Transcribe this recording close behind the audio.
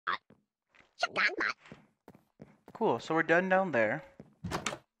Cool, so we're done down there.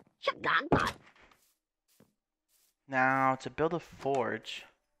 Now, to build a forge,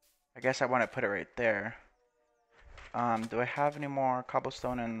 I guess I want to put it right there. Do I have any more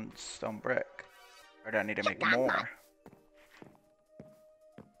cobblestone and stone brick? Or do I need to make more?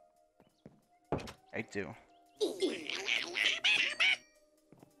 I do.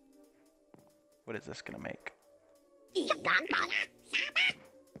 What is this gonna make?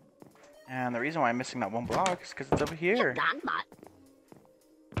 And the reason why I'm missing that one block is because it's over here.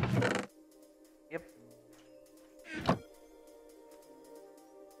 Yep.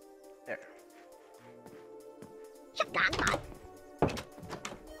 There.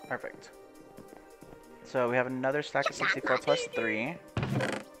 Perfect. So we have another stack of 64 plus 3.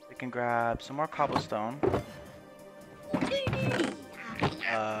 We can grab some more cobblestone.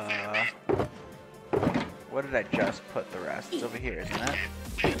 What did I just put the rest? It's over here, isn't it?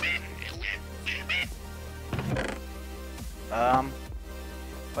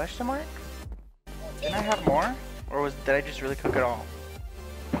 Question mark? Didn't I have more? Or did I just really cook it all?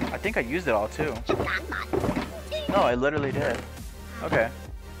 I think I used it all too. No, I literally did. Okay.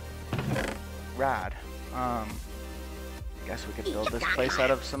 Rad. I guess we could build this place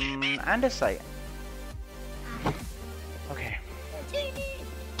out of some andesite. Okay.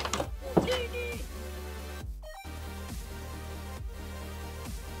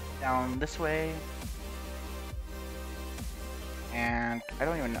 Down this way. And I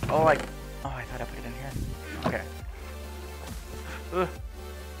don't even know. Oh, I thought I put it in here. Okay. Ugh.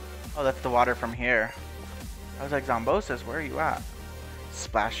 Oh, that's the water from here. I was like, Zombosis, where are you at?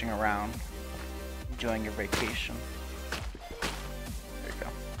 Splashing around. Enjoying your vacation. There you go.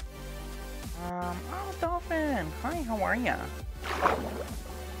 Oh, dolphin. Hi, how are ya?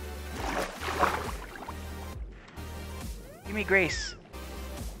 Give me grace.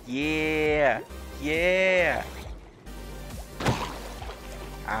 Yeah. Yeah.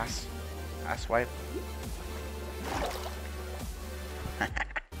 Ass wipe. That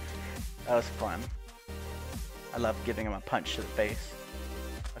was fun. I love giving him a punch to the face.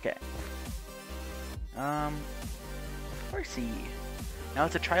 Okay. FORGERY. Now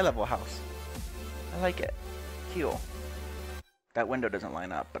it's a tri-level house. I like it. Cool. That window doesn't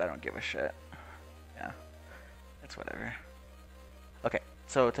line up, but I don't give a shit. Yeah. It's whatever. Okay,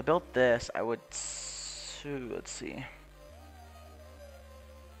 so to build this, I would... let's see.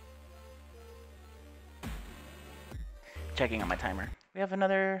 Checking on my timer. We have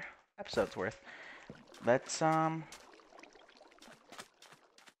another episode's worth. Let's, how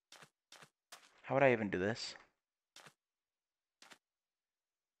would I even do this?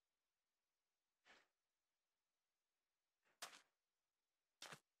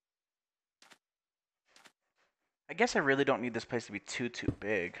 I guess I really don't need this place to be too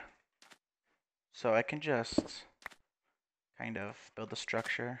big. So I can just kind of build a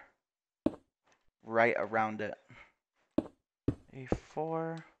structure right around it.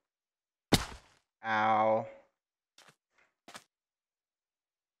 A4. Ow.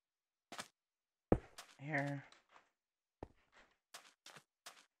 Here.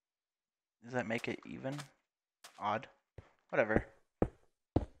 Does that make it even? Odd. Whatever. There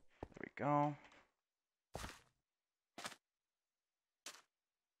we go.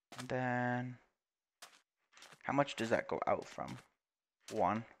 And then, how much does that go out from?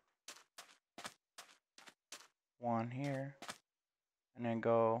 1. 1 here. And then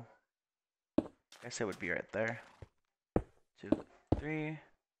go, I guess it would be right there. 2, 3.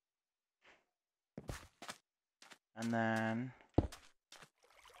 And then,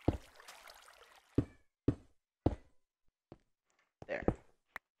 there.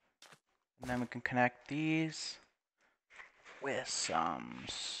 And then we can connect these with some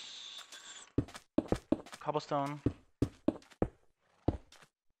cobblestone.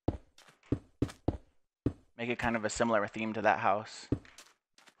 Make it kind of a similar theme to that house.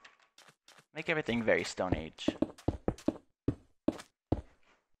 Make everything very Stone Age.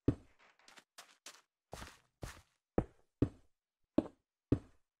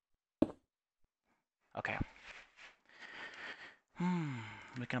 Okay.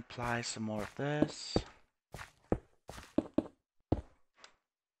 We can apply some more of this.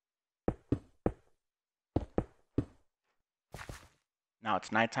 Now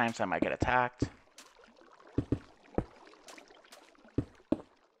it's nighttime, so I might get attacked.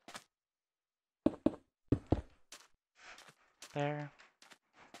 There.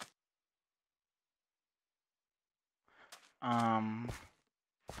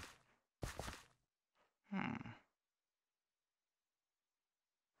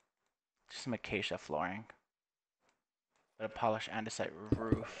 Just some acacia flooring. A polished andesite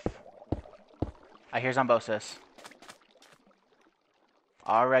roof. I hear Zombosis.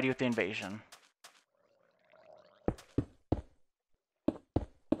 Already with the invasion.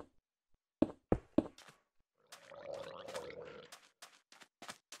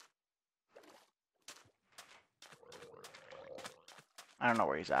 I don't know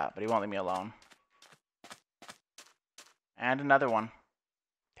where he's at, but he won't leave me alone. And another one.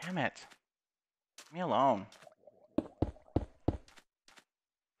 Damn it. Leave me alone.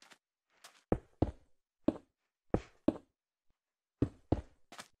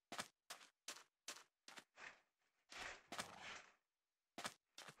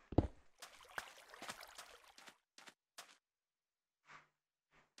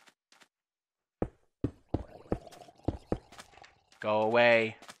 Go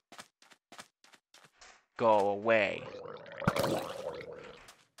away. Go away.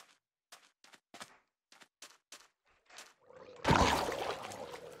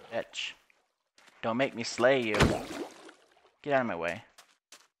 Bitch. Don't make me slay you. Get out of my way.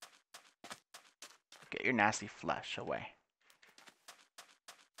 Get your nasty flesh away.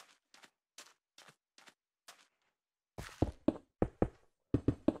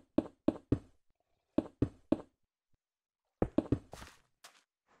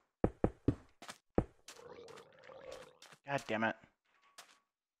 God damn it.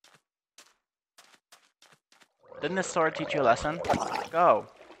 Didn't this sword teach you a lesson? Go.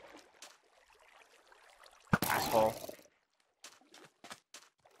 Asshole.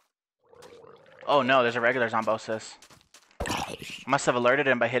 Oh no, there's a regular Zombosis. I must have alerted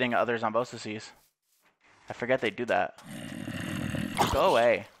him by hitting other Zombosises. I forget they do that. Go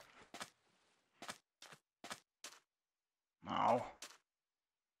away. No.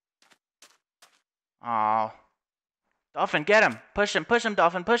 Oh. Dolphin, get him! Push him,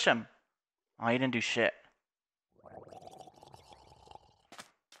 Dolphin, push him! Oh, he didn't do shit.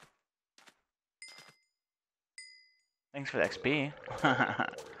 Thanks for the XP. Oh,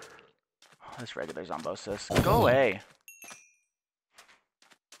 this regular Zombosis. Go away.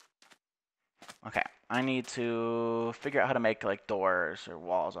 Okay, I need to figure out how to make like doors or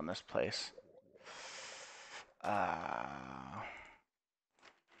walls on this place.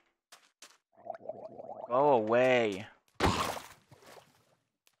 Go away.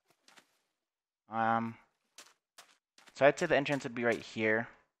 So I'd say the entrance would be right here.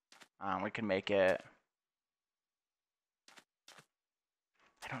 We can make it.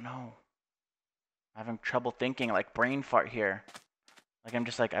 I don't know. I'm having trouble thinking, like brain fart here. Like I'm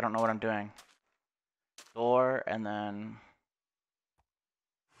just like, I don't know what I'm doing. Door, and then...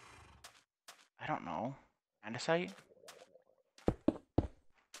 I don't know. Andesite?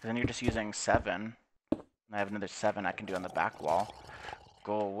 Then you're just using 7. And I have another 7 I can do on the back wall.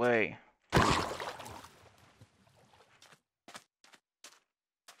 Go away.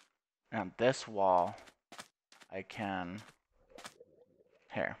 And on this wall, I can...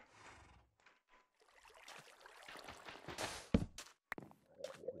 Here.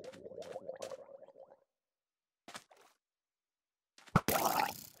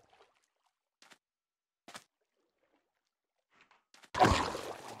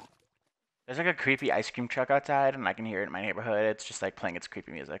 There's like a creepy ice cream truck outside, and I can hear it in my neighborhood. It's just like playing its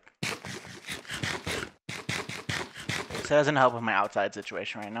creepy music. So it doesn't help with my outside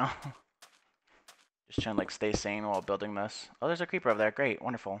situation right now. Just trying to like stay sane while building this. Oh, there's a creeper over there. Great,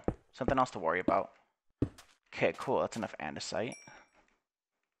 wonderful. Something else to worry about. Okay, cool. That's enough andesite.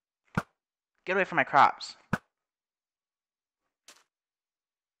 Get away from my crops.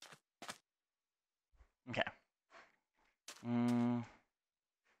 Okay.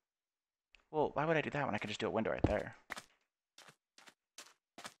 Well, why would I do that when I could just do a window right there?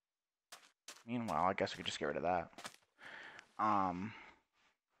 Meanwhile, I guess we could just get rid of that.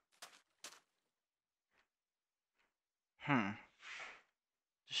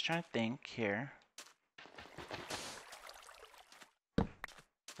 Just trying to think here.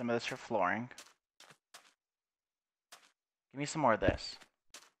 Some of this for flooring. Give me some more of this.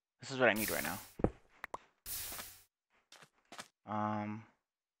 This is what I need right now.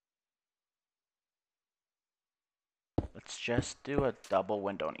 Let's just do a double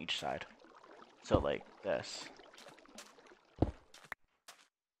window on each side. So like this.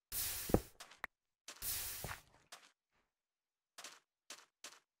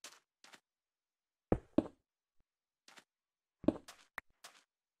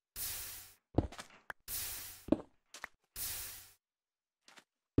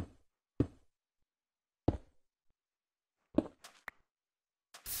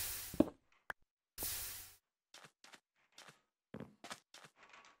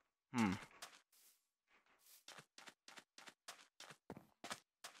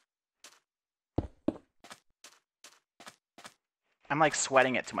 I'm like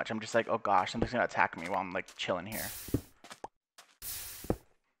sweating it too much. I'm just like, oh gosh, something's gonna attack me while I'm like chilling here.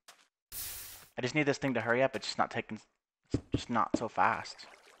 I just need this thing to hurry up. It's just not taking, it's just not so fast.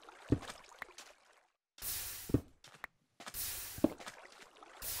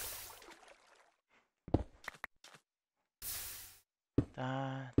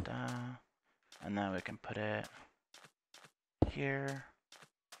 Da, da. And then we can put it here,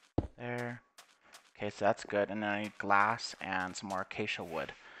 there. Okay, so that's good. And then I need glass and some more acacia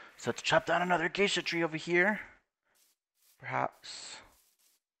wood. So let's chop down another acacia tree over here. Perhaps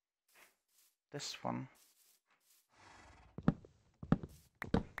this one.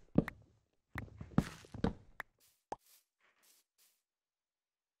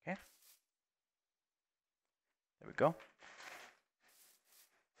 Okay. There we go.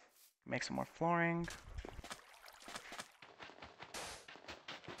 Make some more flooring.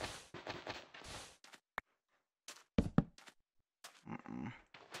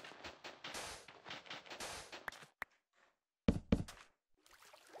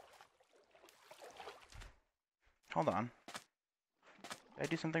 Hold on. Did I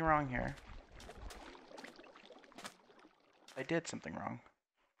do something wrong here? I did something wrong.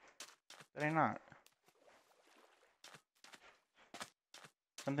 Did I not?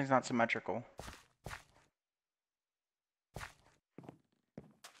 Something's not symmetrical.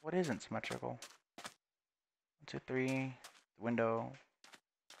 What isn't symmetrical? 1, 2, 3. Window.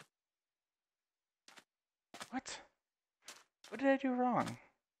 What? What did I do wrong?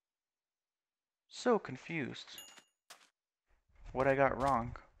 So confused. What I got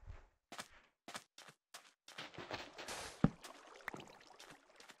wrong.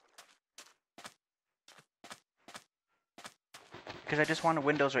 Because I just wanted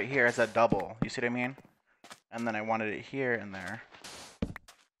windows right here as a double. You see what I mean? And then I wanted it here and there.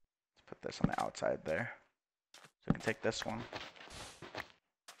 Let's put this on the outside there. So I can take this one.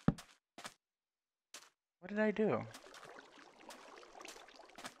 What did I do?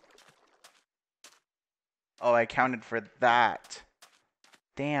 Oh, I counted for that.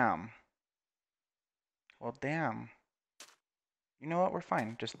 Damn. Well, damn. You know what? We're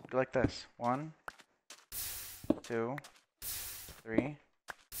fine. Just go like this. 1, 2, 3,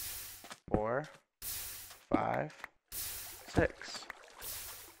 4, 5, 6.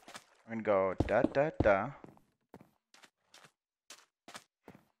 We're gonna go da da da.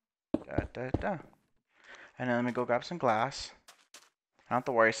 Da da da. And then let me go grab some glass. I don't have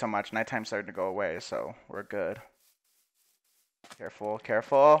to worry so much. Nighttime's starting to go away, so we're good. Careful,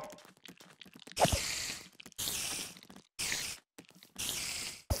 careful.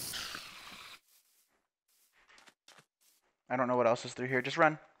 I don't know what else is through here. Just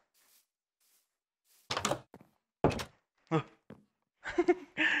run.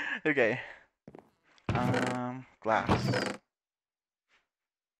 Okay. Glass.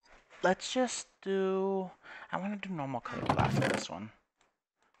 Let's just do... I want to do normal colored glass in this one.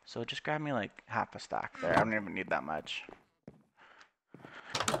 So just grab me like half a stack there. I don't even need that much.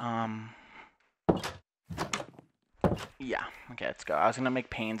 Yeah. Okay, let's go. I was going to make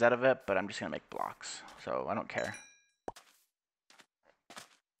panes out of it, but I'm just going to make blocks. So I don't care.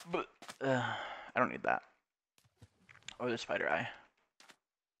 But I don't need that. Or the spider eye.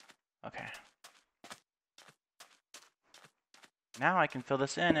 Okay. Now I can fill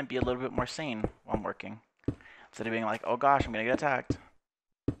this in and be a little bit more sane while I'm working. Instead of being like, oh gosh, I'm going to get attacked.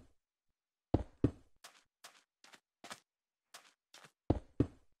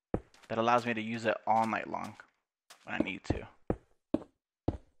 That allows me to use it all night long when I need to.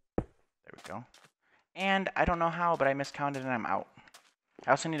 There we go. And I don't know how, but I miscounted and I'm out.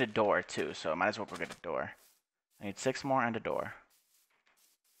 I also need a door too, so I might as well go get a door. I need 6 more and a door.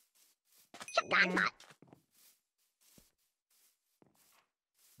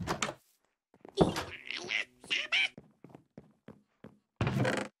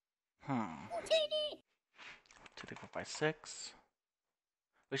 Hmm. 2, 3, 4, 5, 6.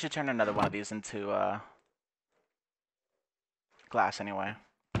 We should turn another one of these into glass anyway.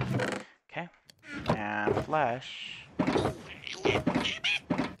 Okay. And flesh. Where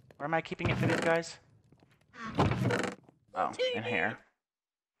am I keeping it for these guys? Oh, in here.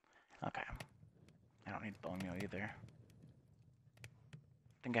 Okay. I don't need bone meal either. I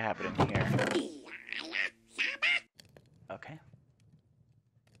think I have it in here. Okay.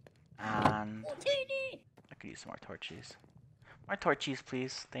 And I could use some more torches. More torches,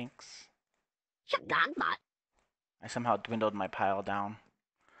 please. Thanks. I somehow dwindled my pile down.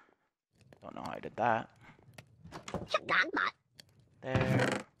 Don't know how I did that. There.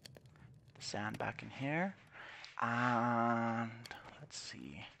 The sand back in here. And let's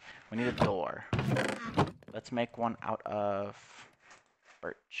see. We need a door. Let's make one out of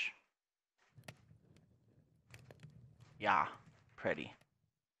birch. Yeah, pretty.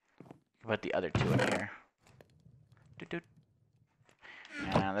 Put the other two in here. Doot.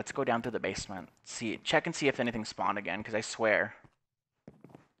 And let's go down to the basement. Check and see if anything spawned again, because I swear.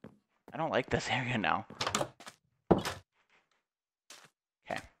 I don't like this area now. Okay.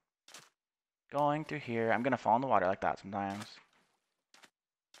 Going through here. I'm going to fall in the water like that sometimes.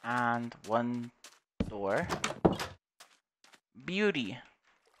 And one door. Beauty.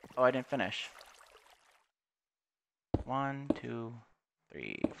 Oh, I didn't finish. 1, 2,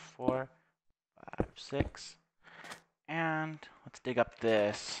 3, 4, 5, 6. And let's dig up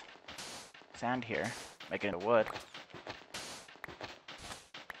this sand here. Make it into wood.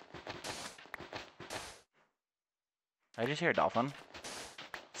 Did I just hear a dolphin?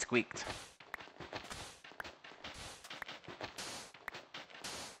 Squeaked.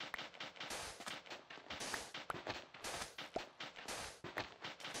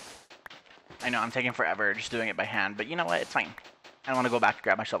 I know, I'm taking forever just doing it by hand, but you know what? It's fine. I don't want to go back and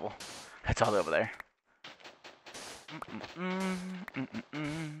grab my shovel. It's all over there.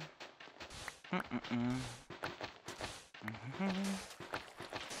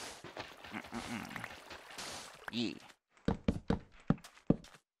 Yeah.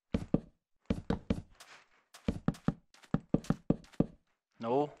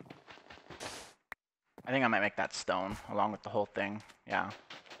 No. I think I might make that stone along with the whole thing. Yeah.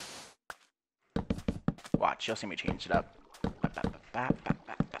 Watch, you'll see me change it up.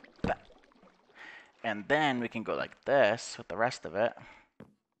 And then we can go like this with the rest of it.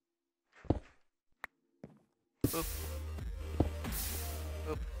 Boop.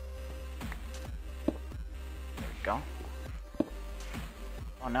 Boop. There we go.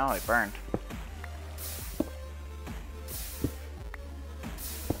 Oh no, it burned.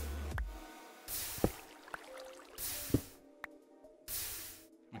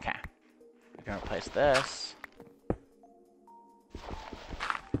 Okay. We're gonna replace this.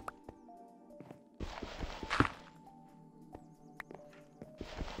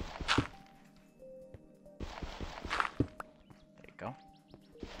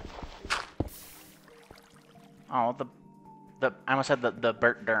 Oh, I almost said the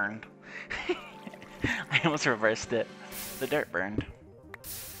dirt burned. I almost reversed it. The dirt burned.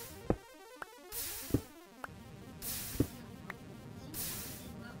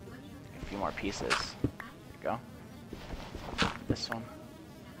 A few more pieces. There we go. This one.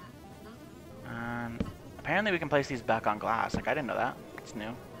 Apparently we can place these back on glass. Like, I didn't know that. It's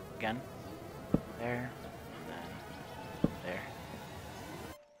new. Again. There. Then. There.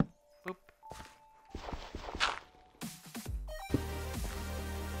 Boop.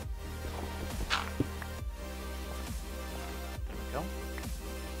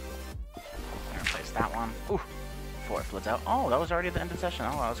 That one. Ooh. Before it floods out. Oh, that was already the end of the session.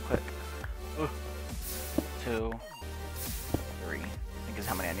 Oh, that was quick. Ooh. 2, 3. I think is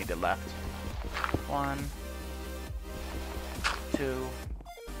how many I needed left. 1, 2,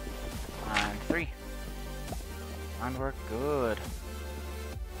 and 3. And we're good.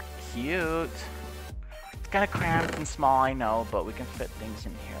 Cute. It's kind of cramped and small, I know, but we can fit things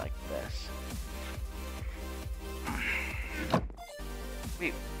in here like this.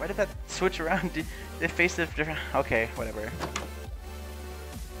 Wait, why did that switch around? Did they face it different? Okay, whatever.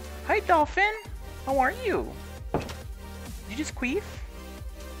 Hi, dolphin! How are you? Did you just queef?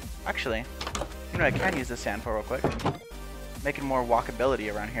 Actually, you know what I can use this sand for real quick? Making more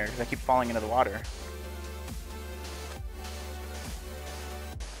walkability around here, because I keep falling into the water.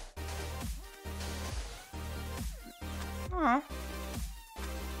 Aww.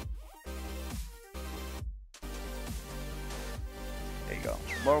 There you go.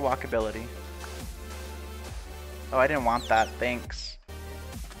 More walkability. Oh, I didn't want that. Thanks.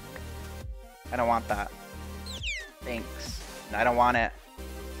 I don't want that. Thanks. No, I don't want it.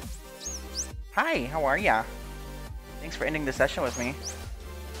 Hi, how are ya? Thanks for ending the session with me.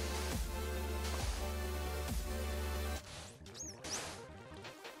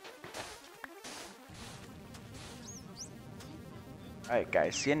 Alright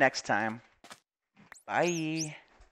guys, see you next time. Bye.